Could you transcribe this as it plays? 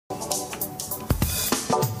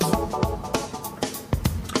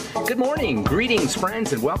Good morning, greetings,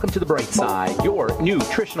 friends, and welcome to The Bright Side, your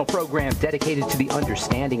nutritional program dedicated to the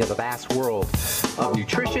understanding of the vast world of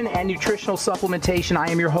nutrition and nutritional supplementation. I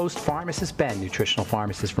am your host, Pharmacist Ben, nutritional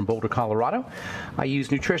pharmacist from Boulder, Colorado. I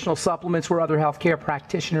use nutritional supplements where other healthcare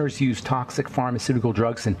practitioners use toxic pharmaceutical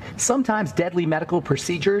drugs and sometimes deadly medical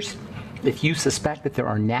procedures. If you suspect that there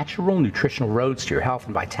are natural nutritional roads to your health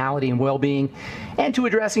and vitality and well-being and to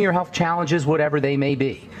addressing your health challenges, whatever they may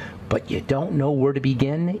be, but you don't know where to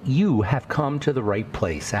begin, you have come to the right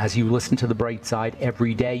place. As you listen to The Bright Side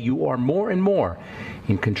every day, you are more and more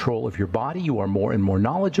in control of your body. You are more and more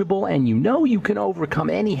knowledgeable, and you know you can overcome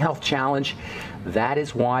any health challenge. That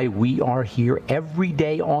is why we are here every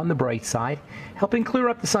day on The Bright Side, helping clear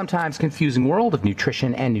up the sometimes confusing world of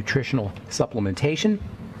nutrition and nutritional supplementation.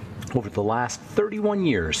 Over the last 31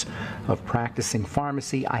 years of practicing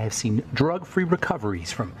pharmacy, I have seen drug-free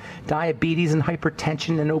recoveries from diabetes and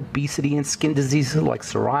hypertension and obesity and skin diseases like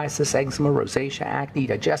psoriasis, eczema, rosacea, acne,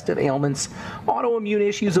 digestive ailments, autoimmune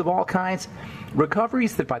issues of all kinds.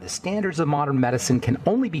 Recoveries that by the standards of modern medicine can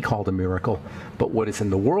only be called a miracle, but what is in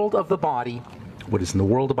the world of the body, what is in the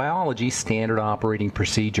world of biology, standard operating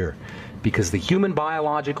procedure. Because the human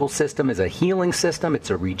biological system is a healing system,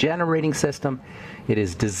 it's a regenerating system. It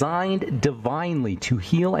is designed divinely to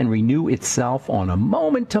heal and renew itself on a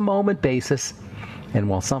moment-to-moment basis. And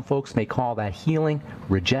while some folks may call that healing,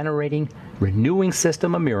 regenerating, renewing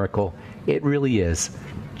system a miracle, it really is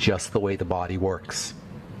just the way the body works.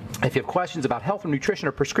 If you have questions about health and nutrition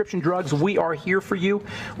or prescription drugs, we are here for you.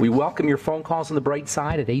 We welcome your phone calls on The Bright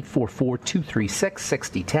Side at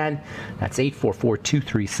 844-236-6010. That's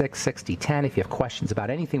 844-236-6010. If you have questions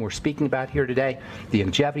about anything we're speaking about here today, the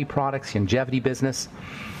longevity products, longevity business,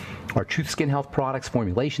 our Truth Skin Health products,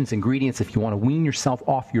 formulations, ingredients. If you want to wean yourself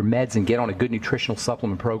off your meds and get on a good nutritional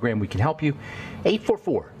supplement program, we can help you.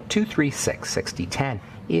 844-236-6010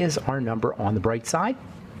 is our number on The Bright Side.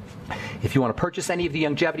 If you want to purchase any of the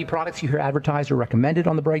longevity products you hear advertised or recommended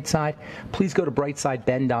on The Bright Side, please go to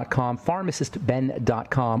brightsideben.com,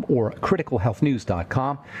 pharmacistben.com, or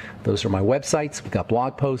criticalhealthnews.com. Those are my websites. We've got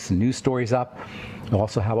blog posts and news stories up. We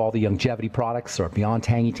also have all the longevity products, our Beyond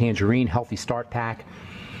Tangy Tangerine, Healthy Start Pack,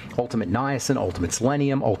 Ultimate Niacin, Ultimate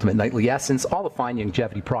Selenium, Ultimate Nightly Essence, all the fine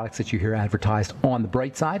longevity products that you hear advertised on The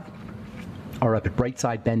Bright Side are up at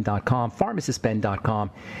brightsideben.com,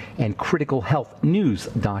 pharmacistben.com, and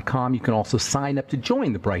criticalhealthnews.com. You can also sign up to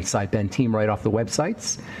join the Bright Side Ben team right off the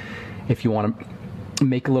websites. If you want to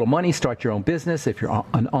make a little money, start your own business, if you're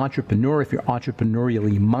an entrepreneur, if you're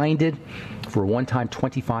entrepreneurially minded, for a one-time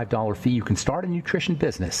 $25 fee, you can start a nutrition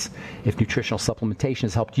business. If nutritional supplementation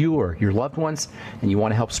has helped you or your loved ones, and you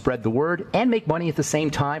want to help spread the word and make money at the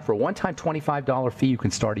same time, for a one-time $25 fee, you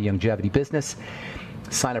can start a longevity business.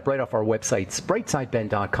 Sign up right off our websites,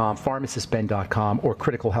 brightsideben.com, pharmacistben.com, or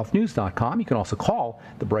criticalhealthnews.com. You can also call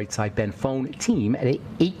the Bright Side Ben phone team at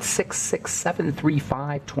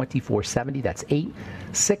 866-735-2470. That's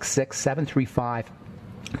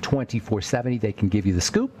 866-735-2470. They can give you the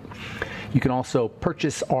scoop. You can also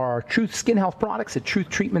purchase our Truth Skin Health products at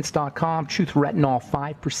truthtreatments.com, Truth Retinol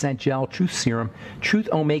 5% Gel, Truth Serum, Truth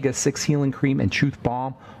Omega-6 Healing Cream, and Truth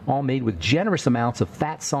Balm, all made with generous amounts of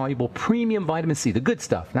fat-soluble premium vitamin C, the good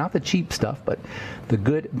stuff, not the cheap stuff, but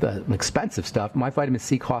the expensive stuff. The vitamin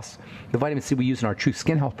C we use in our Truth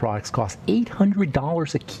Skin Health products costs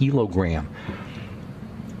 $800 a kilogram.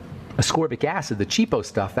 Ascorbic acid, the cheapo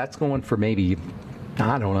stuff, that's going for maybe,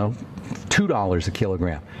 I don't know, $2 a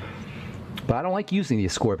kilogram. But I don't like using the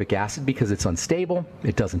ascorbic acid because it's unstable,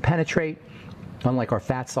 it doesn't penetrate, unlike our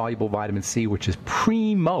fat-soluble vitamin C, which is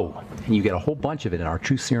primo, and you get a whole bunch of it in our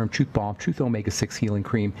Truth Serum, Truth Balm, Truth Omega-6 Healing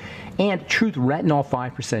Cream, and Truth Retinol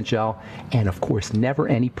 5% Gel, and of course, never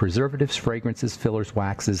any preservatives, fragrances, fillers,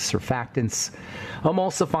 waxes, surfactants,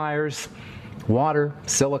 emulsifiers, water,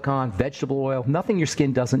 silicone, vegetable oil, nothing your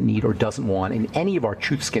skin doesn't need or doesn't want in any of our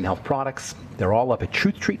Truth Skin Health products. They're all up at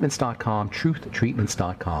truthtreatments.com,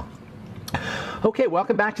 truthtreatments.com. Okay,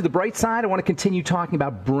 welcome back to The Bright Side. I want to continue talking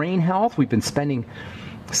about brain health. We've been spending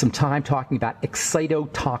some time talking about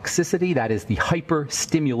excitotoxicity, that is the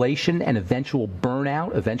hyperstimulation and eventual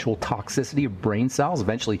burnout, eventual toxicity of brain cells,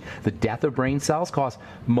 eventually the death of brain cells, caused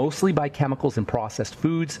mostly by chemicals in processed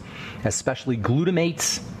foods, especially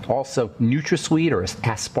glutamates, also NutraSweet or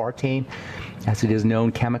aspartame, as it is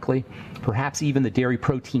known chemically. perhaps even the dairy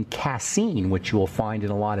protein casein, which you will find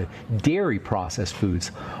in a lot of dairy processed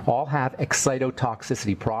foods, all have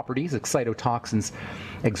excitotoxicity properties. Excitotoxins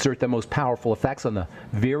exert the most powerful effects on the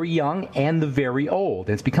very young and the very old.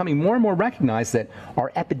 And it's becoming more and more recognized that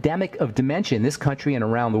our epidemic of dementia in this country and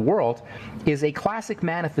around the world is a classic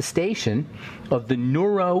manifestation of the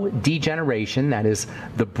neurodegeneration, that is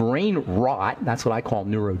the brain rot, that's what I call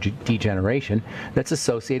neurodegeneration, that's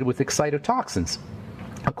associated with excitotoxins.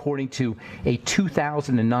 According to a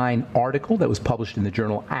 2009 article that was published in the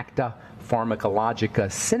journal Acta Pharmacologica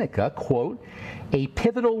Sinica, quote, a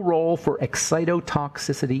pivotal role for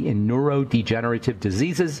excitotoxicity in neurodegenerative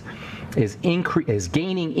diseases is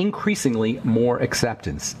gaining increasingly more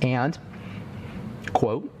acceptance. And,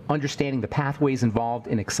 quote, understanding the pathways involved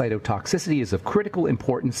in excitotoxicity is of critical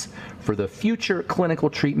importance for the future clinical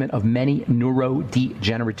treatment of many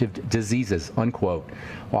neurodegenerative diseases, unquote.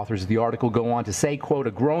 Authors of the article go on to say, quote,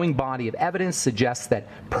 a growing body of evidence suggests that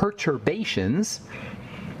perturbations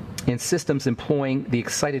in systems employing the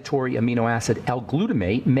excitatory amino acid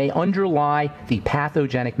L-glutamate may underlie the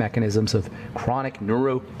pathogenic mechanisms of chronic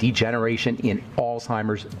neurodegeneration in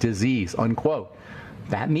Alzheimer's disease, unquote.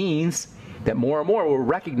 That means that more and more we're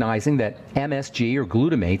recognizing that MSG, or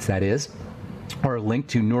glutamates that is, are linked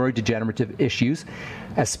to neurodegenerative issues,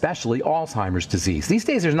 especially Alzheimer's disease. These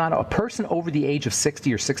days there's not a person over the age of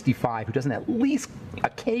 60 or 65 who doesn't at least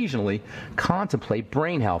occasionally contemplate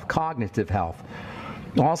brain health, cognitive health.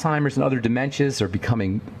 Alzheimer's and other dementias are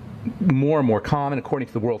becoming more and more common. According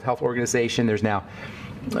to the World Health Organization, there's now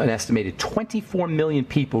an estimated 24 million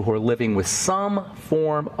people who are living with some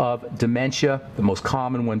form of dementia, the most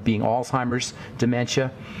common one being Alzheimer's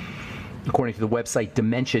dementia. According to the website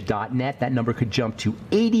dementia.net, that number could jump to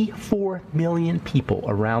 84 million people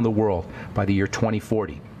around the world by the year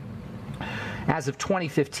 2040. As of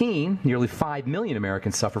 2015, nearly 5 million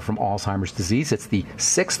Americans suffer from Alzheimer's disease. It's the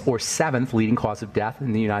 6th or 7th leading cause of death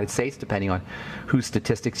in the United States, depending on whose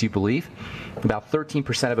statistics you believe. About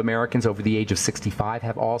 13% of Americans over the age of 65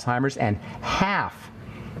 have Alzheimer's, and half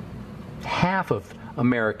of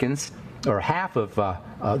Americans, or half of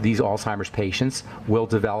these Alzheimer's patients will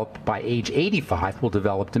develop, by age 85, will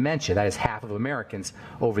develop dementia. That is, half of Americans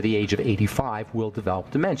over the age of 85 will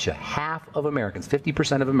develop dementia. Half of Americans,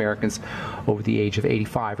 50% of Americans over the age of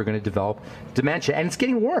 85 are going to develop dementia. And it's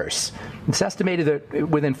getting worse. It's estimated that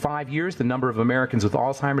within 5 years, the number of Americans with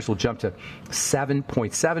Alzheimer's will jump to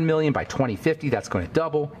 7.7 million. By 2050, that's going to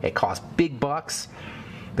double. It costs big bucks.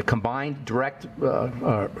 The combined direct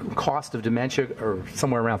cost of dementia are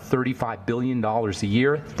somewhere around $35 billion a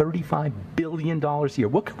year. $35 billion a year.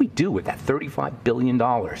 What can we do with that $35 billion?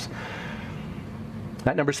 That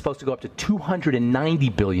number is supposed to go up to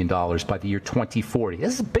 $290 billion by the year 2040.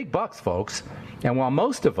 This is big bucks, folks. And while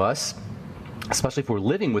most of us, especially if we're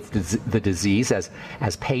living with the disease as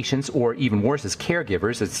patients, or even worse, as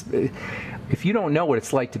caregivers, if you don't know what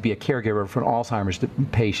it's like to be a caregiver for an Alzheimer's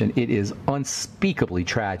patient, it is unspeakably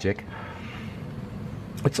tragic.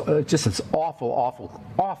 It's just an awful, awful,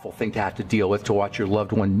 awful thing to have to deal with, to watch your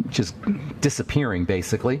loved one just disappearing,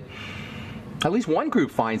 basically. At least one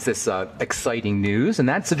group finds this exciting news, and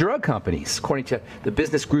that's the drug companies. According to the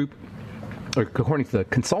business group, or according to the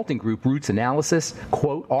consulting group Roots Analysis,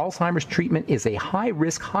 quote, Alzheimer's treatment is a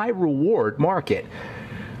high-risk, high-reward market.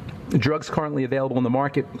 Drugs currently available in the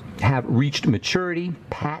market have reached maturity.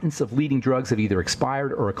 Patents of leading drugs have either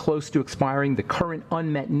expired or are close to expiring. The current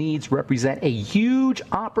unmet needs represent a huge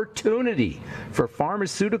opportunity for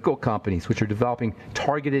pharmaceutical companies, which are developing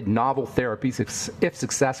targeted novel therapies. If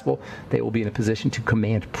successful, they will be in a position to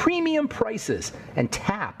command premium prices and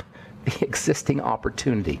tap the existing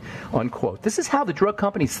opportunity, unquote. This is how the drug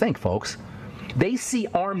companies think, folks. They see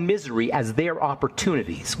our misery as their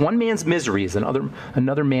opportunities. One man's misery is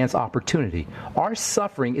another man's opportunity. Our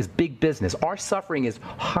suffering is big business. Our suffering is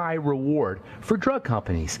high reward for drug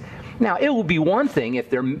companies. Now, it will be one thing if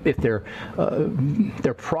their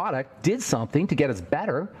product did something to get us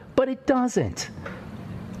better, but it doesn't.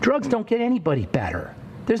 Drugs don't get anybody better.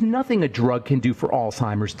 There's nothing a drug can do for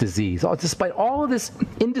Alzheimer's disease. Despite all of this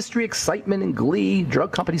industry excitement and glee,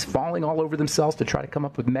 drug companies falling all over themselves to try to come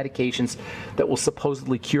up with medications that will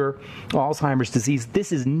supposedly cure Alzheimer's disease,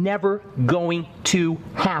 this is never going to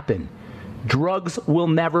happen. Drugs will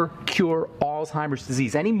never cure Alzheimer's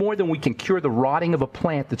disease any more than we can cure the rotting of a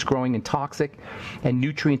plant that's growing in toxic and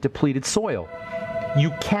nutrient-depleted soil.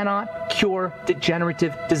 You cannot cure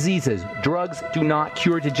degenerative diseases. Drugs do not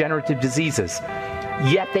cure degenerative diseases.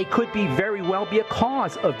 Yet they could very well be a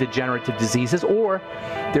cause of degenerative diseases, or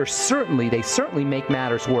they certainly make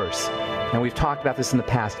matters worse. And we've talked about this in the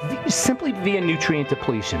past, simply via nutrient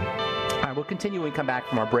depletion. All right, we'll continue when we come back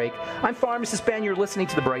from our break. I'm Pharmacist Ben. You're listening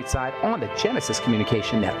to The Bright Side on the Genesis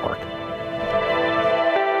Communication Network.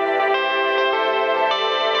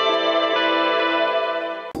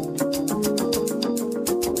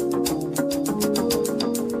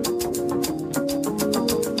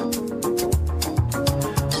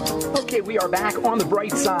 We are back on The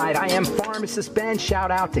Bright Side. I am Pharmacist Ben.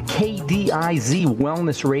 Shout out to KDIZ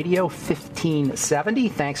Wellness Radio 1570.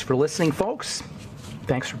 Thanks for listening, folks.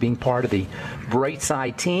 Thanks for being part of the Bright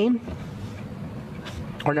Side team.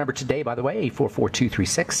 Our number today, by the way,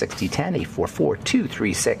 844-236-6010,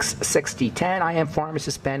 844-236-6010. I am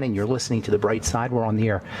Pharmacist Ben, and you're listening to The Bright Side. We're on the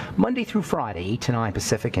air Monday through Friday, 8 to 9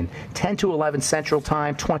 Pacific and 10 to 11 Central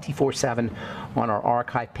Time, 24/7 on our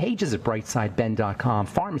archive pages at brightsideben.com,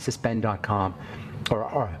 pharmacistben.com,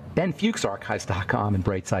 or benfuchsarchives.com and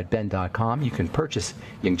brightsideben.com. You can purchase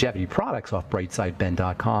longevity products off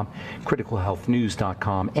brightsideben.com,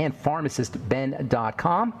 criticalhealthnews.com, and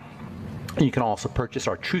pharmacistben.com. You can also purchase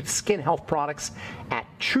our Truth Skin Health products at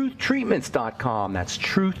truthtreatments.com. That's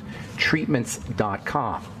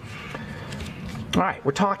truthtreatments.com. All right,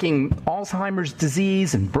 we're talking Alzheimer's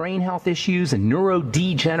disease and brain health issues and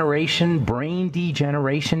neurodegeneration, brain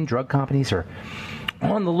degeneration. Drug companies are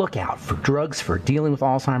on the lookout for drugs for dealing with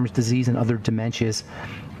Alzheimer's disease and other dementias.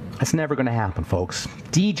 That's never going to happen, folks.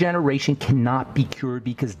 Degeneration cannot be cured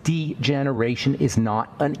because degeneration is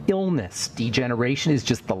not an illness. Degeneration is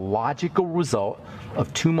just the logical result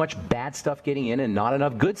of too much bad stuff getting in and not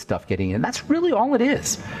enough good stuff getting in. That's really all it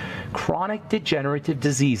is. Chronic degenerative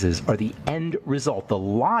diseases are the end result, the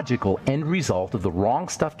logical end result of the wrong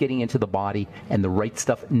stuff getting into the body and the right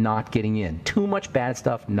stuff not getting in. Too much bad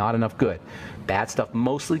stuff, not enough good. Bad stuff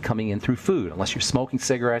mostly coming in through food, unless you're smoking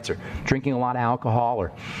cigarettes or drinking a lot of alcohol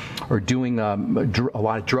or doing a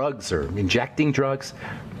lot of drugs or injecting drugs.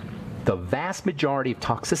 The vast majority of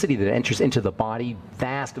toxicity that enters into the body,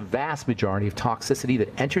 vast majority of toxicity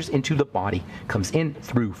that enters into the body comes in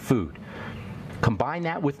through food. Combine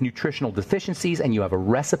that with nutritional deficiencies and you have a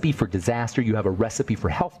recipe for disaster. You have a recipe for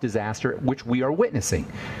health disaster, which we are witnessing.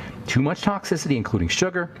 Too much toxicity, including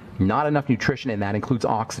sugar, not enough nutrition, and that includes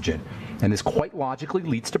oxygen. And this quite logically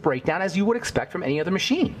leads to breakdown, as you would expect from any other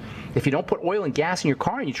machine. If you don't put oil and gas in your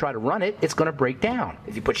car and you try to run it, it's going to break down.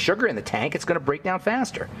 If you put sugar in the tank, it's going to break down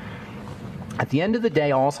faster. At the end of the day,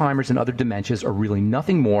 Alzheimer's and other dementias are really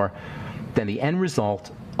nothing more than the end result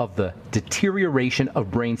of the deterioration of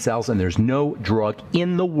brain cells, and there's no drug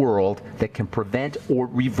in the world that can prevent or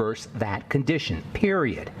reverse that condition,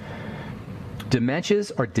 period.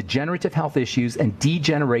 Dementias are degenerative health issues, and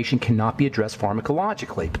degeneration cannot be addressed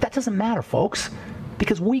pharmacologically. But that doesn't matter, folks,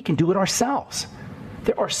 because we can do it ourselves.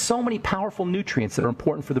 There are so many powerful nutrients that are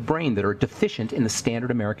important for the brain that are deficient in the standard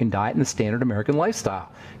American diet and the standard American lifestyle.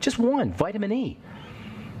 Just one, vitamin E.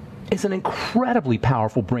 Is an incredibly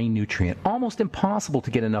powerful brain nutrient, almost impossible to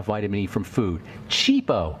get enough vitamin E from food,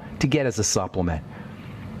 cheapo to get as a supplement.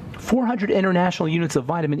 400 international units of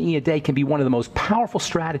vitamin E a day can be one of the most powerful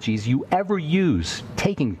strategies you ever use.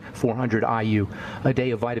 Taking 400 IU a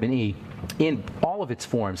day of vitamin E in all of its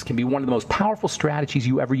forms can be one of the most powerful strategies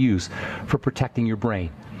you ever use for protecting your brain.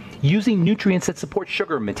 Using nutrients that support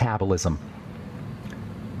sugar metabolism.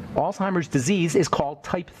 Alzheimer's disease is called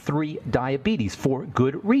type 3 diabetes for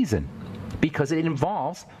good reason, because it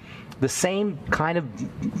involves the same kind of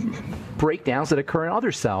breakdowns that occur in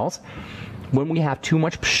other cells when we have too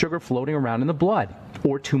much sugar floating around in the blood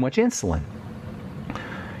or too much insulin.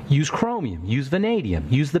 Use chromium, use vanadium,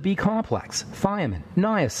 use the B complex, thiamine,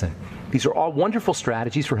 niacin. These are all wonderful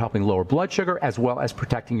strategies for helping lower blood sugar as well as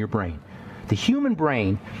protecting your brain. The human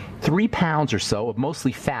brain, 3 pounds or so of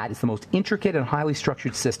mostly fat, is the most intricate and highly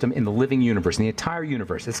structured system in the living universe, in the entire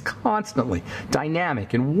universe. It's constantly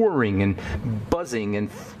dynamic and whirring and buzzing, and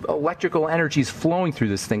electrical energies flowing through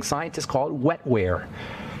this thing. Scientists call it wetware.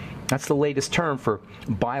 That's the latest term for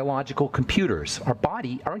biological computers. Our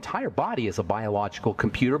entire body is a biological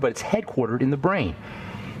computer, but it's headquartered in the brain.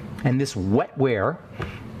 And this wetware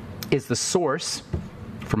is the source,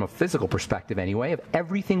 from a physical perspective anyway, of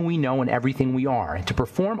everything we know and everything we are. And to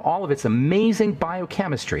perform all of its amazing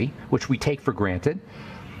biochemistry, which we take for granted,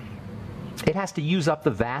 it has to use up the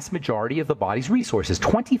vast majority of the body's resources.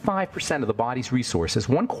 25% of the body's resources,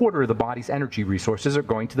 1/4 of the body's energy resources are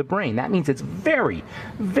going to the brain. That means it's very,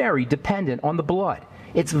 very dependent on the blood.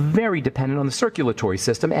 It's very dependent on the circulatory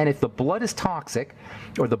system, and if the blood is toxic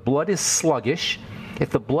or the blood is sluggish, if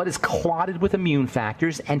the blood is clotted with immune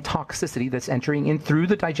factors and toxicity that's entering in through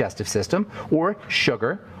the digestive system, or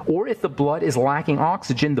sugar, or if the blood is lacking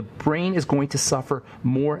oxygen, the brain is going to suffer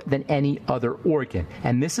more than any other organ.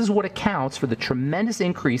 And this is what accounts for the tremendous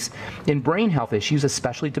increase in brain health issues,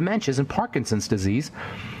 especially dementias and Parkinson's disease,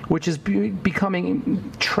 which is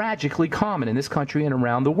becoming tragically common in this country and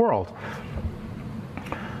around the world.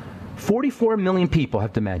 44 million people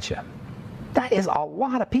have dementia. That is a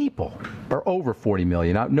lot of people, or over 40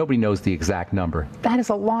 million. Nobody knows the exact number. That is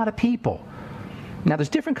a lot of people. Now, there's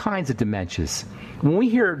different kinds of dementias. When we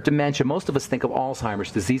hear dementia, most of us think of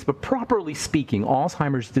Alzheimer's disease, but properly speaking,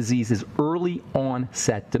 Alzheimer's disease is early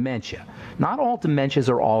onset dementia. Not all dementias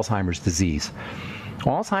are Alzheimer's disease.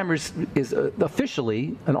 Alzheimer's is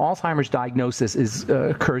officially, an Alzheimer's diagnosis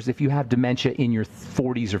occurs if you have dementia in your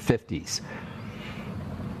 40s or 50s.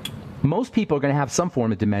 Most people are going to have some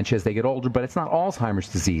form of dementia as they get older, but it's not Alzheimer's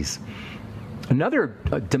disease. Another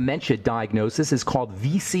dementia diagnosis is called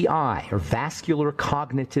VCI, or vascular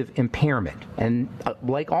cognitive impairment. And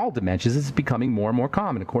like all dementias, it's becoming more and more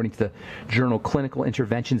common. According to the journal Clinical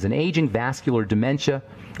Interventions in Aging, vascular dementia,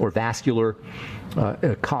 or vascular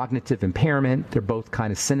cognitive impairment, they're both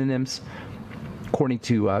kind of synonyms. According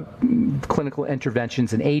to Clinical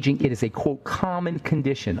Interventions in Aging, it is a, quote, common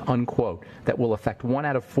condition, unquote, that will affect 1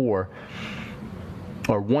 out of 4,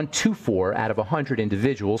 or 1 to 4 out of 100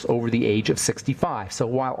 individuals over the age of 65. So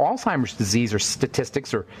while Alzheimer's disease or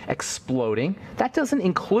statistics are exploding, that doesn't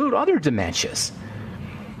include other dementias.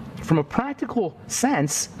 From a practical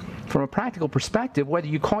sense, from a practical perspective, whether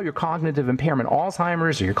you call your cognitive impairment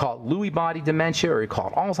Alzheimer's, or you call it Lewy body dementia, or you call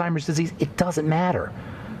it Alzheimer's disease, it doesn't matter.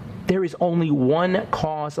 There is only one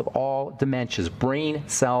cause of all dementias. Brain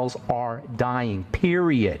cells are dying,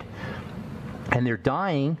 period. And they're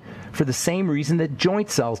dying for the same reason that joint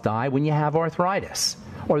cells die when you have arthritis,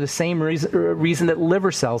 or the same reason that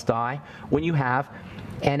liver cells die when you have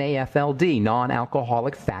NAFLD,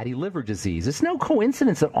 non-alcoholic fatty liver disease. It's no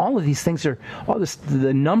coincidence that all of these things are,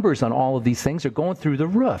 the numbers on all of these things are going through the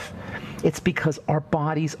roof. It's because our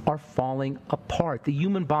bodies are falling apart. The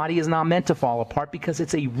human body is not meant to fall apart because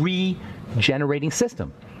it's a regenerating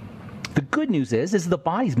system. The good news is the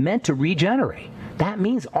body's meant to regenerate. That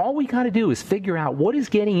means all we got to do is figure out what is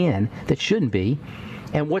getting in that shouldn't be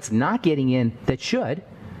and what's not getting in that should,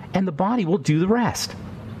 and the body will do the rest.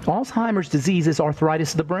 Alzheimer's disease is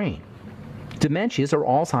arthritis of the brain. Dementias are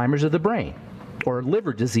Alzheimer's of the brain, or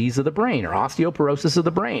liver disease of the brain, or osteoporosis of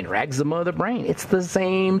the brain, or eczema of the brain. It's the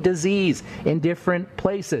same disease in different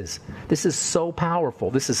places. This is so powerful.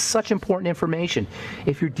 This is such important information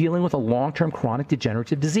if you're dealing with a long-term chronic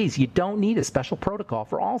degenerative disease. You don't need a special protocol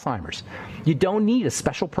for Alzheimer's. You don't need a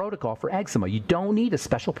special protocol for eczema. You don't need a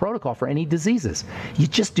special protocol for any diseases. You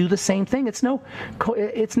just do the same thing. It's no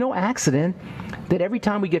accident that every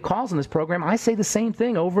time we get calls on this program, I say the same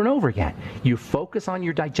thing over and over again. You focus on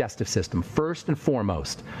your digestive system first and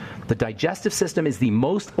foremost. The digestive system is the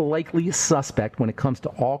most likely suspect when it comes to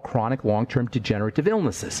all chronic long-term degenerative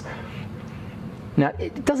illnesses. Now,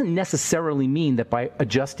 it doesn't necessarily mean that by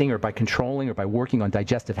adjusting or by controlling or by working on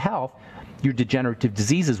digestive health, your degenerative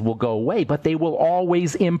diseases will go away, but they will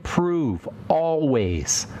always improve,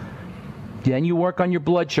 always. Then you work on your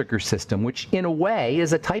blood sugar system, which in a way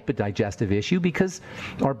is a type of digestive issue because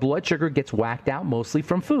our blood sugar gets whacked out mostly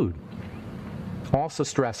from food. Also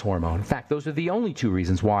stress hormone. In fact, those are the only two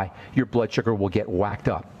reasons why your blood sugar will get whacked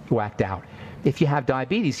out. If you have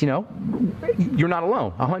diabetes, you're not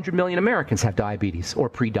alone. 100 million Americans have diabetes or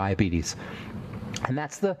pre-diabetes. And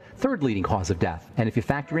that's the third leading cause of death. And if you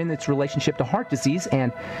factor in its relationship to heart disease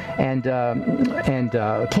and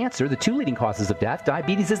cancer, the two leading causes of death,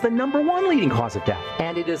 diabetes is the #1 leading cause of death.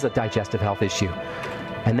 And it is a digestive health issue.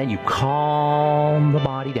 And then you calm the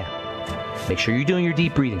body down. Make sure you're doing your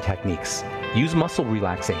deep breathing techniques. Use muscle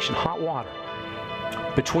relaxation, hot water.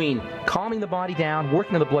 Between calming the body down,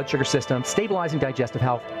 working on the blood sugar system, stabilizing digestive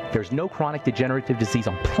health, there's no chronic degenerative disease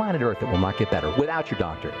on planet Earth that will not get better without your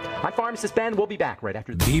doctor. I'm Pharmacist Ben. We'll be back right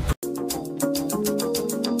after this.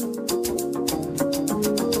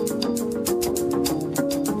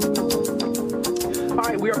 All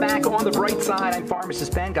right, we are back on the bright side. I'm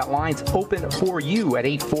Pharmacist Ben. Got lines open for you at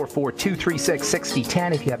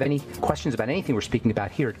 844-236-6010. If you have any questions about anything we're speaking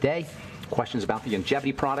about here today, questions about the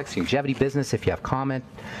longevity products, longevity business, if you have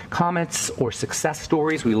comments or success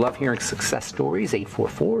stories, we love hearing success stories.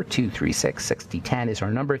 844-236-6010 is our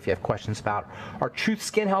number. If you have questions about our Truth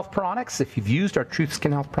Skin Health products, if you've used our Truth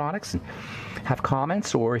Skin Health products and have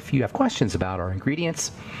comments, or if you have questions about our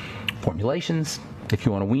ingredients, formulations, If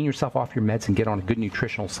you want to wean yourself off your meds and get on a good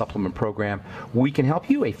nutritional supplement program, we can help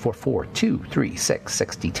you.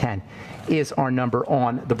 844-236-6010 is our number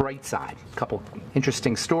on the bright side. A couple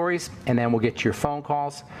interesting stories, and then we'll get to your phone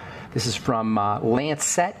calls. This is from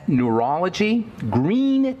Lancet Neurology.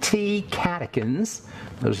 Green tea catechins,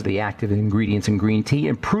 those are the active ingredients in green tea,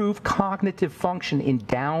 improve cognitive function in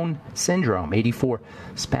Down syndrome. 84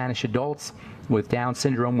 Spanish adults with Down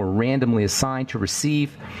syndrome were randomly assigned to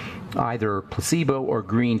receive either placebo or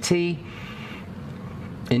green tea.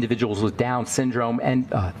 Individuals with Down syndrome and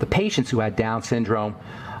the patients who had Down syndrome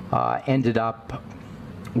ended up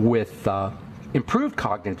with improved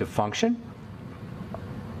cognitive function,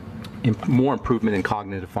 more improvement in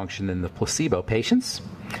cognitive function than the placebo patients.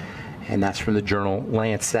 And that's from the journal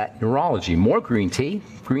Lancet Neurology. More green tea.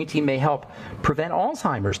 Green tea may help prevent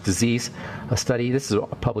Alzheimer's disease. A study, this is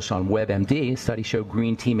published on WebMD, a study showed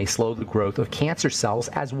green tea may slow the growth of cancer cells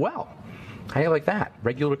as well. How do you like that?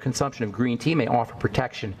 Regular consumption of green tea may offer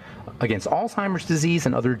protection against Alzheimer's disease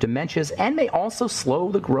and other dementias, and may also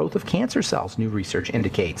slow the growth of cancer cells, new research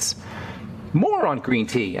indicates. More on green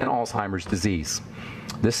tea and Alzheimer's disease.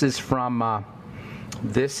 This is from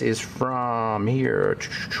here.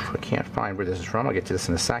 I can't find where this is from. I'll get to this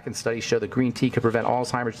in a second. Studies show that green tea could prevent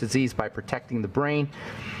Alzheimer's disease by protecting the brain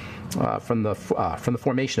from the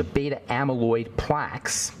formation of beta amyloid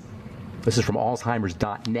plaques. This is from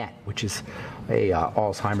Alzheimer's.net, which is a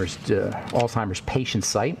Alzheimer's patient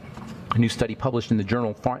site. A new study published in the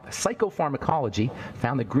journal Psychopharmacology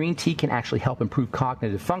found that green tea can actually help improve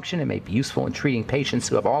cognitive function and may be useful in treating patients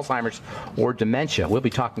who have Alzheimer's or dementia. We'll be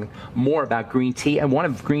talking more about green tea and one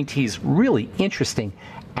of green tea's really interesting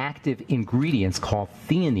active ingredients called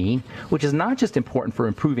theanine, which is not just important for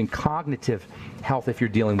improving cognitive health if you're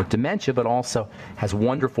dealing with dementia, but also has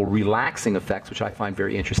wonderful relaxing effects, which I find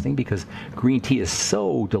very interesting because green tea is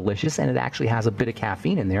so delicious and it actually has a bit of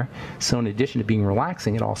caffeine in there. So in addition to being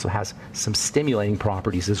relaxing, it also has some stimulating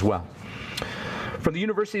properties as well. From the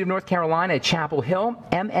University of North Carolina at Chapel Hill,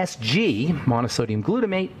 MSG, monosodium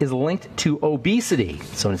glutamate, is linked to obesity.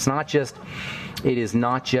 So it is not just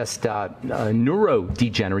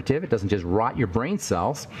neurodegenerative. It doesn't just rot your brain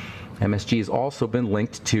cells. MSG has also been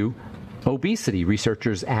linked to obesity.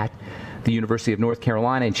 Researchers at the University of North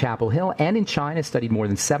Carolina in Chapel Hill and in China studied more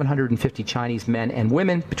than 750 Chinese men and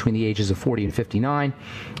women between the ages of 40 and 59.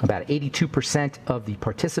 About 82% of the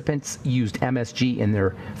participants used MSG in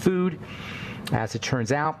their food. As it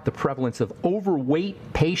turns out, the prevalence of overweight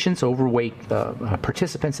participants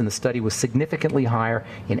in the study was significantly higher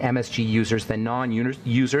in MSG users than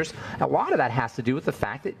non-users. A lot of that has to do with the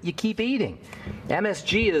fact that you keep eating.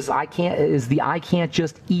 MSG is I can't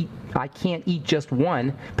eat just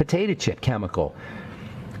one potato chip chemical.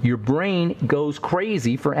 Your brain goes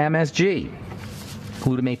crazy for MSG.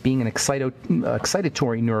 Glutamate being an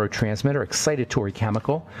excitatory neurotransmitter, excitatory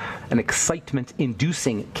chemical, an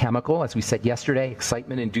excitement-inducing chemical. As we said yesterday,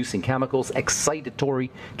 excitement-inducing chemicals, excitatory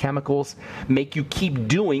chemicals make you keep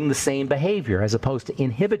doing the same behavior, as opposed to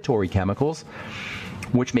inhibitory chemicals,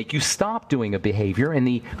 which make you stop doing a behavior. And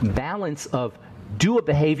the balance of do a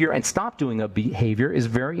behavior and stop doing a behavior is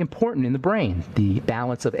very important in the brain. The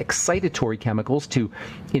balance of excitatory chemicals to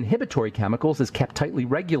inhibitory chemicals is kept tightly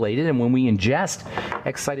regulated, and when we ingest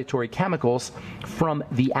excitatory chemicals from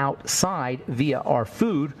the outside via our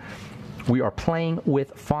food, we are playing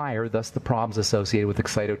with fire, thus the problems associated with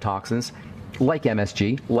excitotoxins like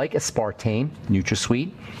MSG, like aspartame,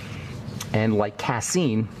 NutraSweet, and like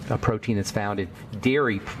casein, a protein that's found in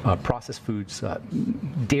dairy processed foods,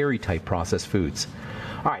 dairy-type processed foods.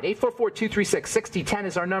 All right, 844-236-6010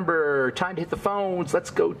 is our number. Time to hit the phones.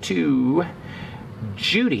 Let's go to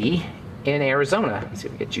Judy in Arizona. Let's see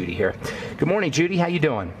if we get Judy here. Good morning, Judy. How you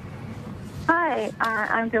doing? Hi,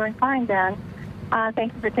 I'm doing fine, Ben.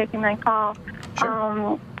 Thank you for taking my call.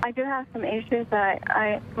 Sure. I do have some issues that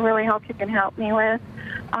I really hope you can help me with.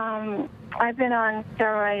 I've been on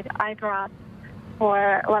steroid eye drops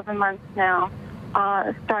for 11 months now.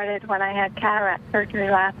 Started when I had cataract surgery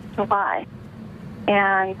last July.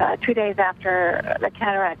 And 2 days after the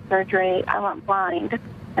cataract surgery, I went blind.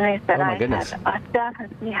 And they said I had a that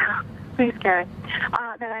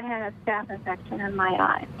I had a staph infection in my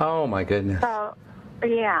eye. Oh, my goodness. So,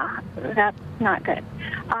 yeah, that's not good.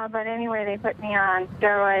 But anyway, they put me on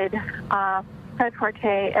steroid,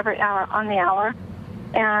 Forte every hour on the hour.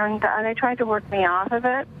 And they tried to work me off of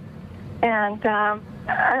it. And no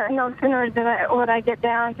sooner would I get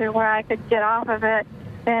down to where I could get off of it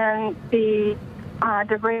than the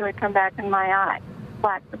debris would come back in my eye,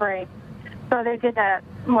 black debris. So they did that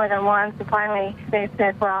more than once. And finally, they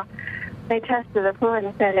said, well, they tested the fluid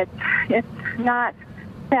and said it's not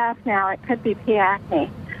staph now. It could be P. acne.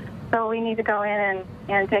 So we need to go in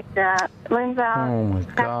and take the limbs out, Oh, my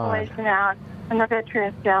God. capsulation out, and the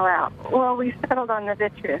vitreous gel out. Well, we settled on the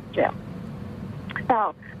vitreous gel.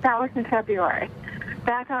 So that was in February.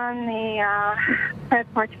 Back on the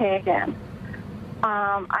Pred-Forte again.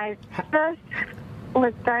 I just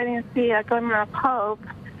was starting to see a glimmer of hope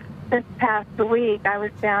this past week. I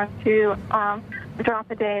was down to a drop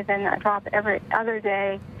a day, then a drop every other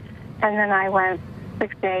day, and then I went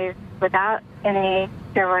 6 days without any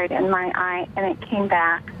steroid in my eye, and it came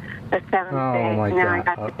back the seventh day. My and then God. I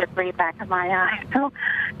got the debris back in my eye. So,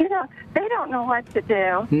 they don't know what to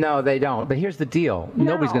do. No, they don't. But here's the deal. No.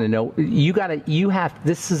 Nobody's going to know.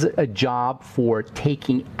 This is a job for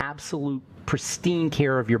taking absolute pristine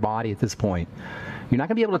care of your body at this point. You're not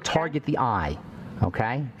going to be able to target the eye,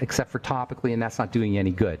 okay? Except for topically, and that's not doing you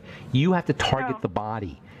any good. You have to target the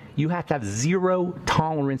body. You have to have zero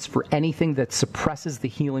tolerance for anything that suppresses the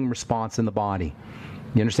healing response in the body.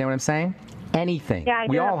 You understand what I'm saying? Anything. Yeah, I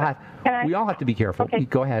do. We all have to be careful. Okay.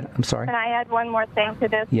 Go ahead. I'm sorry. Can I add one more thing to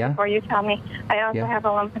this before you tell me? I also have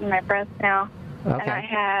a lump in my breast now. Okay.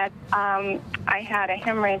 And I had a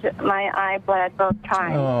hemorrhage. My eye bled both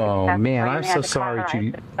times. Oh, man, I'm so sorry,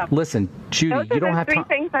 Judy. Listen, Judy, you don't have to. Those are the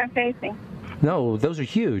three things I'm facing. No, those are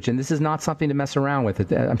huge, and this is not something to mess around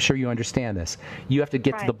with. I'm sure you understand this. You have to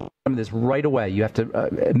get to the bottom of this right away. You have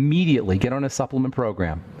to immediately get on a supplement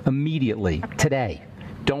program. Immediately, today.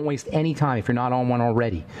 Don't waste any time if you're not on one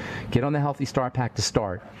already. Get on the Healthy Start Pack to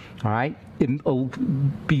start. All right?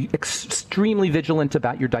 Be extremely vigilant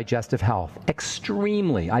about your digestive health.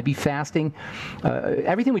 Extremely. I'd be fasting.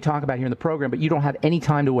 Everything we talk about here in the program, but you don't have any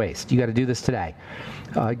time to waste. You got to do this today.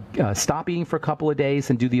 Stop eating for a couple of days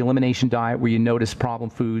and do the elimination diet where you notice problem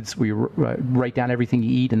foods, where you write down everything you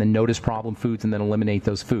eat and then notice problem foods and then eliminate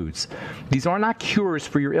those foods. These are not cures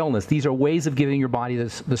for your illness. These are ways of giving your body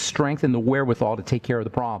the strength and the wherewithal to take care of the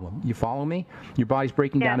problem. You follow me? Your body's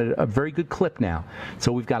breaking down at a very good clip now.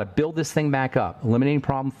 So we've got to build this thing back up. Eliminating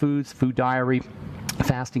problem foods, food diary,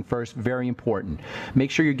 fasting first, very important. Make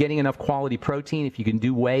sure you're getting enough quality protein. If you can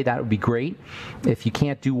do whey, that would be great. If you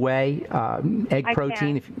can't do whey, egg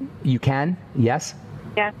protein, if you can, yes?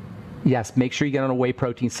 Yes. Yes, make sure you get on a whey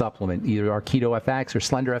protein supplement, either our Keto FX or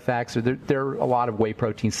Slender FX, or there are a lot of whey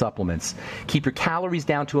protein supplements. Keep your calories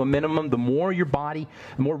down to a minimum. The more the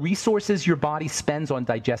more resources your body spends on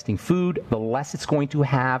digesting food, the less it's going to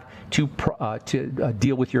have to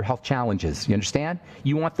deal with your health challenges. You understand?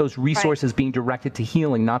 You want those resources being directed to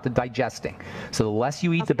healing, not to digesting. So the less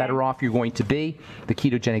you eat, the better off you're going to be. The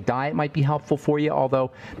ketogenic diet might be helpful for you, although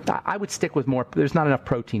I would stick with more. There's not enough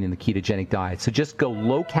protein in the ketogenic diet, so just go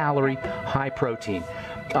low calorie, high protein.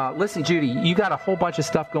 Listen, Judy, you got a whole bunch of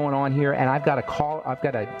stuff going on here, and I've got a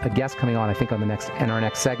guest coming on, I think, in our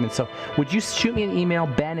next segment. So would you shoot me an email,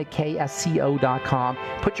 ben@ksco.com,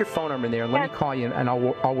 put your phone number in there, and let me call you, and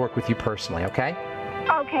I'll work with you personally, okay?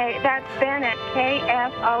 Okay, that's Ben at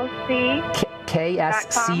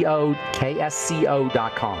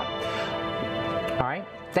ksco.com. All right?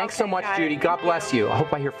 Thanks so much, Judy. God bless you. I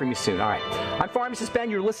hope I hear from you soon. All right. I'm Pharmacist Ben.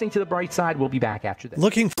 You're listening to The Bright Side. We'll be back after this. All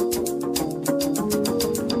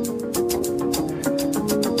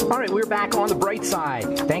right, we're back on The Bright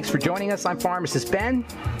Side. Thanks for joining us. I'm Pharmacist Ben.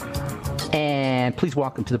 And please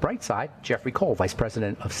welcome to The Bright Side, Jeffrey Cole, Vice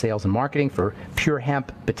President of Sales and Marketing for Pure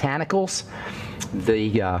Hemp Botanicals.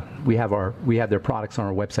 We have their products on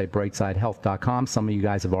our website, brightsidehealth.com. Some of you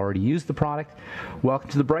guys have already used the product. Welcome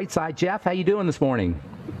to The Bright Side. Jeff, how you doing this morning?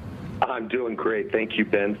 I'm doing great. Thank you,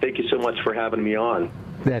 Ben. Thank you so much for having me on.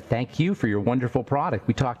 Thank you for your wonderful product.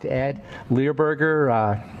 We talked to Ed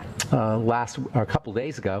Learberger a couple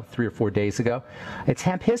days ago, 3 or 4 days ago. It's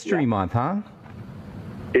Hemp History Month, huh?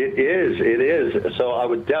 It is. So I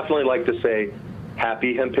would definitely like to say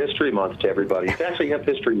Happy Hemp History Month to everybody. It's actually Hemp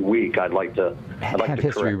History Week. I'd like to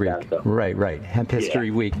History Week. That, though. Right. Hemp History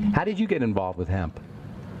Week. How did you get involved with hemp?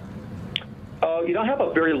 I have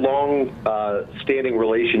a very long standing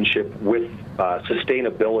relationship with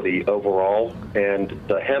sustainability overall, and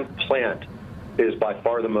the hemp plant is by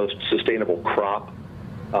far the most sustainable crop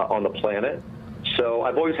on the planet. So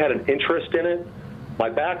I've always had an interest in it. My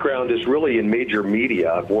background is really in major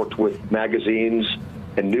media. I've worked with magazines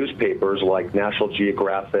and newspapers like National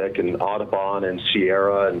Geographic and Audubon and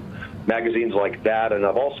Sierra and magazines like that. And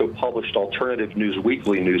I've also published alternative news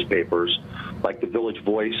weekly newspapers like the Village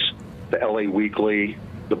Voice, the LA Weekly,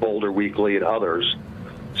 the Boulder Weekly, and others.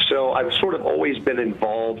 So I've sort of always been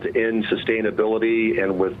involved in sustainability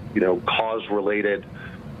and with, cause-related,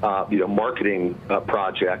 marketing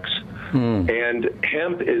projects. And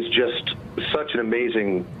hemp is just such an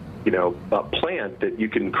amazing, plant that you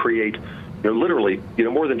can create literally,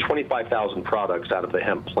 more than 25,000 products out of the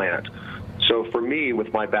hemp plant. So for me,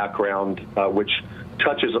 with my background, which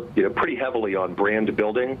touches pretty heavily on brand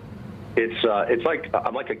building, it's like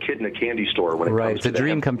I'm like a kid in a candy store when it comes to It's a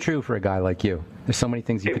dream come true for a guy like you. There's so many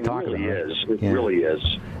things you could talk about. It really is.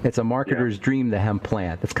 It's a marketer's dream, the hemp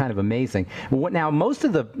plant. That's kind of amazing. Now, most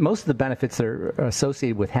of the benefits that are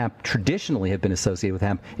associated with hemp, traditionally have been associated with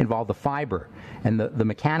hemp, involve the fiber and the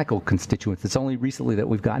mechanical constituents. It's only recently that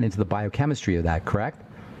we've gotten into the biochemistry of that, correct?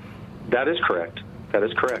 That is correct. That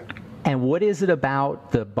is correct. And what is it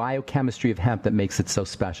about the biochemistry of hemp that makes it so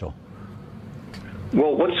special?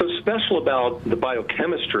 Well, what's so special about the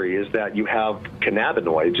biochemistry is that you have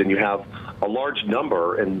cannabinoids, and you have a large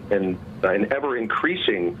number and an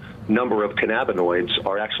ever-increasing number of cannabinoids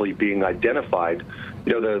are actually being identified.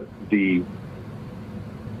 The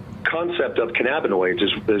concept of cannabinoids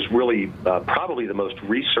is really probably the most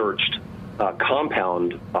researched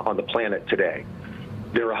compound on the planet today.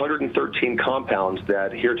 There are 113 compounds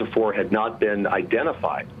that heretofore had not been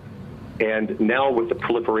identified. And now with the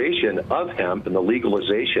proliferation of hemp and the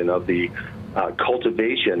legalization of the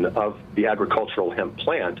cultivation of the agricultural hemp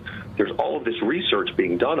plant, there's all of this research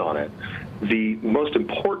being done on it. The most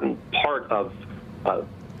important part of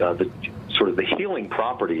the healing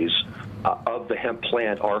properties of the hemp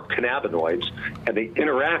plant are cannabinoids, and they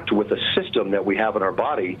interact with a system that we have in our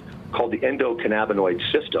body called the endocannabinoid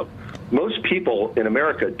system. Most people in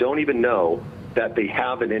America don't even know that they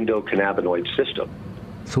have an endocannabinoid system.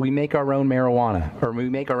 So we make our own marijuana, or we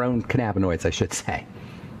make our own cannabinoids, I should say.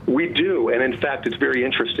 We do, and in fact, it's very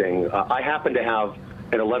interesting. I happen to have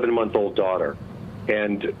an 11-month-old daughter,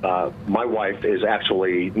 and my wife is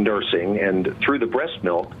actually nursing, and through the breast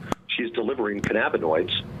milk, she's delivering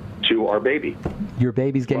cannabinoids to our baby. Your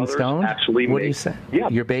baby's getting stoned? What do you say? Yeah.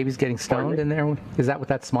 Your baby's getting stoned in there? Is that what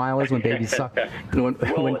that smile is when babies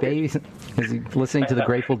when babies, is he listening to the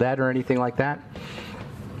Grateful Dead or anything like that?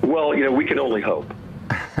 Well, we can only hope.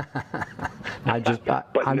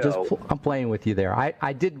 I'm playing with you there. I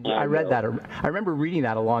read that. I remember reading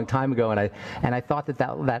that a long time ago, and I thought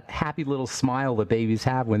that happy little smile that babies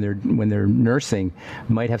have when they're nursing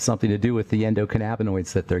might have something to do with the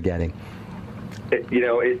endocannabinoids that they're getting.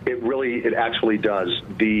 It actually does.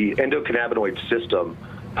 The endocannabinoid system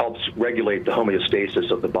helps regulate the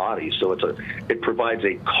homeostasis of the body, so it provides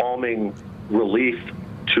a calming relief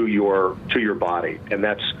to your body, and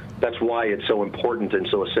that's why it's so important and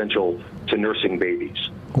so essential to nursing babies.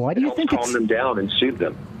 Why do you think calm them down and soothe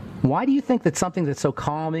them? Why do you think that something that's so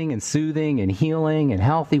calming and soothing and healing and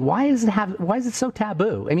healthy, why is it so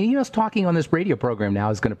taboo? I mean, us talking on this radio program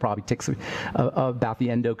now is going to probably tick some, about the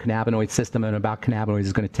endocannabinoid system and about cannabinoids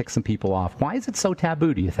is going to tick some people off. Why is it so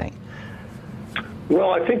taboo, do you think?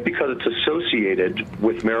 Well, I think because it's associated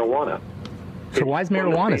with marijuana. So why is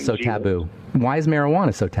marijuana so taboo? Why is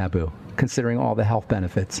marijuana so taboo, considering all the health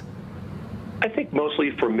benefits? I think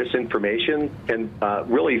mostly from misinformation and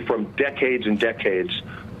really from decades and decades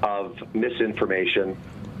of misinformation.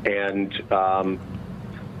 And I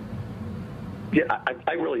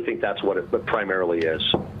really think that's what it primarily is.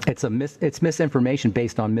 It's misinformation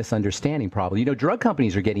based on misunderstanding, probably. Drug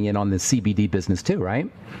companies are getting in on the CBD business too, right?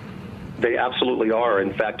 They absolutely are.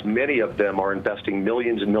 In fact, many of them are investing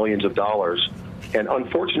millions and millions of dollars. And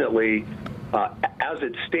unfortunately, as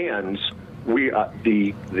it stands,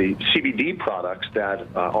 the CBD products that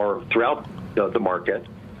are throughout the market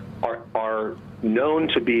are known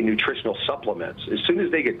to be nutritional supplements. As soon as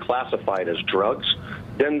they get classified as drugs,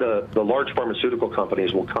 then the large pharmaceutical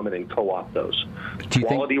companies will come in and co-opt those.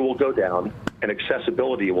 Quality will go down, and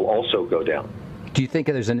accessibility will also go down. Do you think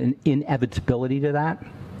there's an inevitability to that?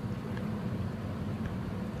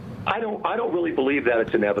 I don't really believe that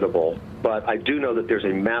it's inevitable, but I do know that there's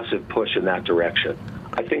a massive push in that direction.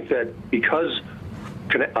 I think that because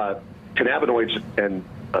cannabinoids, and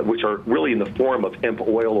which are really in the form of hemp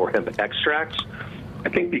oil or hemp extracts, I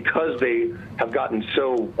think because they have gotten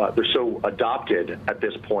they're so adopted at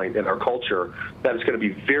this point in our culture that it's going to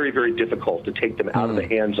be very, very difficult to take them out of the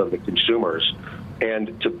hands of the consumers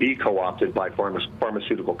and to be co-opted by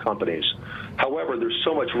pharmaceutical companies. However, there's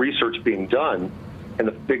so much research being done, and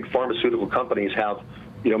the big pharmaceutical companies have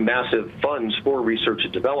massive funds for research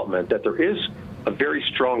and development, that there is a very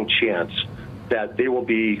strong chance that they will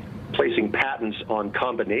be placing patents on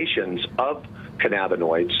combinations of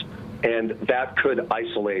cannabinoids, and that could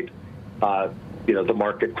isolate the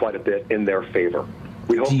market quite a bit in their favor.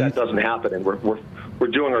 We hope that doesn't happen, and we're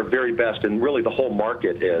doing our very best, and really the whole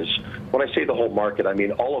market is. When I say the whole market, I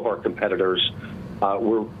mean all of our competitors.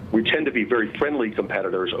 We tend to be very friendly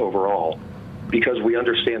competitors overall, because we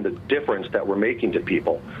understand the difference that we're making to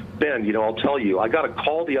people. Ben, I'll tell you, I got a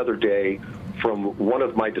call the other day from one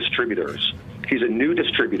of my distributors. He's a new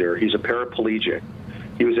distributor. He's a paraplegic.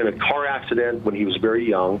 He was in a car accident when he was very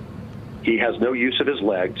young. He has no use of his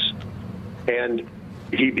legs. And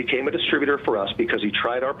he became a distributor for us because he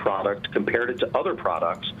tried our product, compared it to other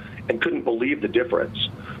products, and couldn't believe the difference.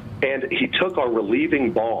 And he took our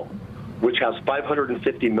relieving balm, which has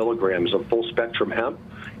 550 milligrams of full spectrum hemp,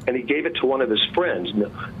 and he gave it to one of his friends.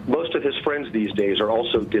 Most of his friends these days are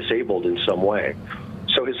also disabled in some way.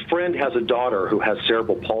 So his friend has a daughter who has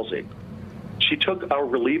cerebral palsy. She took our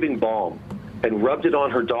relieving balm and rubbed it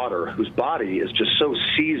on her daughter, whose body is just so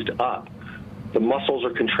seized up. The muscles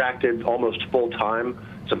are contracted almost full time.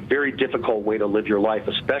 It's a very difficult way to live your life,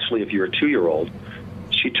 especially if you're a 2-year-old.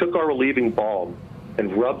 She took our relieving balm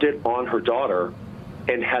and rubbed it on her daughter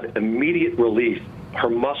and had immediate relief. Her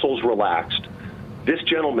muscles relaxed. This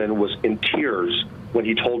gentleman was in tears when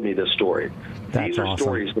he told me this story. These are awesome.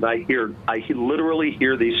 Stories that I hear. I literally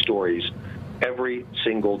hear these stories every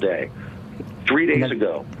single day. 3 days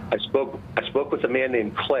ago, I spoke with a man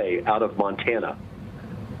named Clay out of Montana.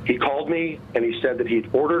 He called me and he said that he had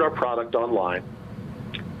ordered our product online.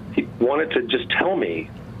 He wanted to just tell me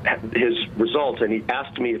his results, and he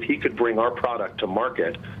asked me if he could bring our product to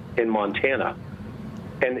market in Montana.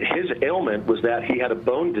 And his ailment was that he had a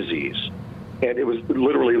bone disease, and it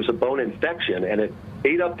was a bone infection, and it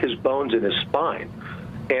ate up his bones in his spine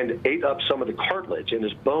and ate up some of the cartilage, and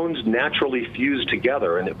his bones naturally fused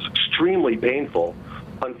together, and it was extremely painful.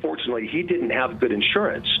 Unfortunately, he didn't have good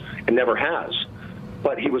insurance and never has,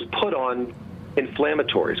 but he was put on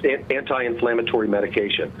inflammatories, anti-inflammatory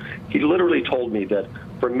medication. He literally told me that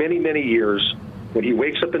for many, many years, when he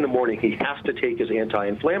wakes up in the morning, he has to take his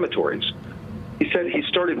anti-inflammatories. He said he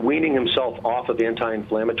started weaning himself off of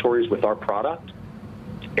anti-inflammatories with our product,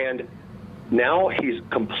 and now he's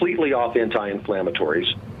completely off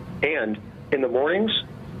anti-inflammatories. And in the mornings,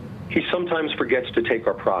 he sometimes forgets to take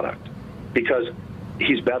our product because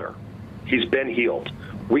he's better. He's been healed.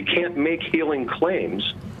 We can't make healing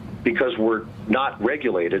claims because we're not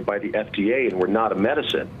regulated by the FDA and we're not a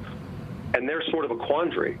medicine. And there's sort of a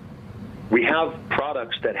quandary. We have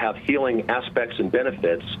products that have healing aspects and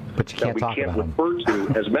benefits that we can't refer to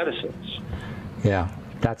as medicines. Yeah,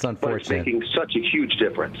 that's unfortunate. But it's making such a huge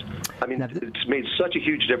difference. I mean, it's made such a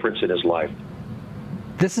huge difference in his life.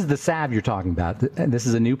 This is the salve you're talking about. This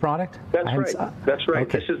is a new product? That's right. That's right.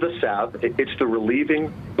 Okay. This is the salve. It's the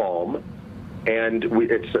relieving balm. And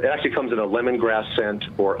it actually comes in a lemongrass scent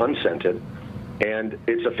or unscented. And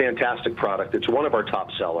it's a fantastic product. It's one of our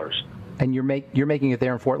top sellers. And you're making it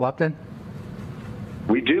there in Fort Lupton?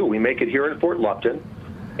 We do. We make it here in Fort Lupton.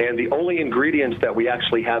 And the only ingredients that we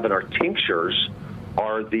actually have in our tinctures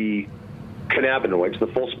are the cannabinoids, the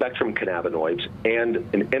full spectrum cannabinoids, and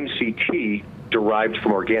an MCT derived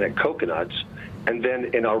from organic coconuts. And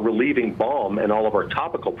then in our relieving balm and all of our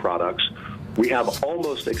topical products, we have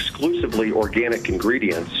almost exclusively organic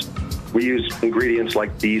ingredients. We use ingredients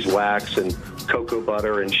like beeswax and cocoa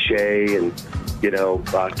butter and shea and,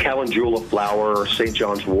 calendula flower, St.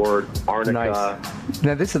 John's wort, arnica. Nice.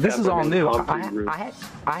 Now this is all new. I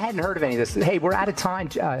hadn't heard of any of this. Hey, we're out of time,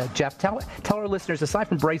 Jeff. Tell our listeners, aside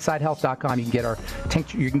from BrightSideHealth.com, you can get our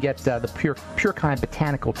tincture. You can get the pure kind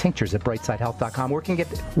botanical tinctures at BrightSideHealth.com.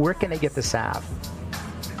 Where can they get the salve?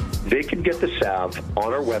 They can get the salve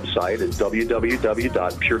on our website at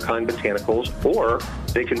www.purekindbotanicals, or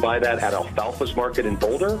they can buy that at Alfalfa's Market in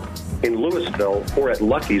Boulder, in Louisville, or at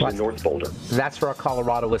Lucky's in North Boulder. That's for our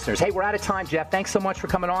Colorado listeners. Hey, we're out of time, Jeff. Thanks so much for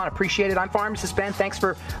coming on. Appreciate it. I'm Pharmacist Ben. Thanks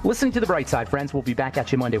for listening to The Bright Side, friends. We'll be back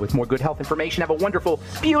at you Monday with more good health information. Have a wonderful,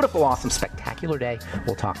 beautiful, awesome, spectacular day.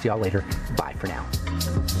 We'll talk to y'all later. Bye for now.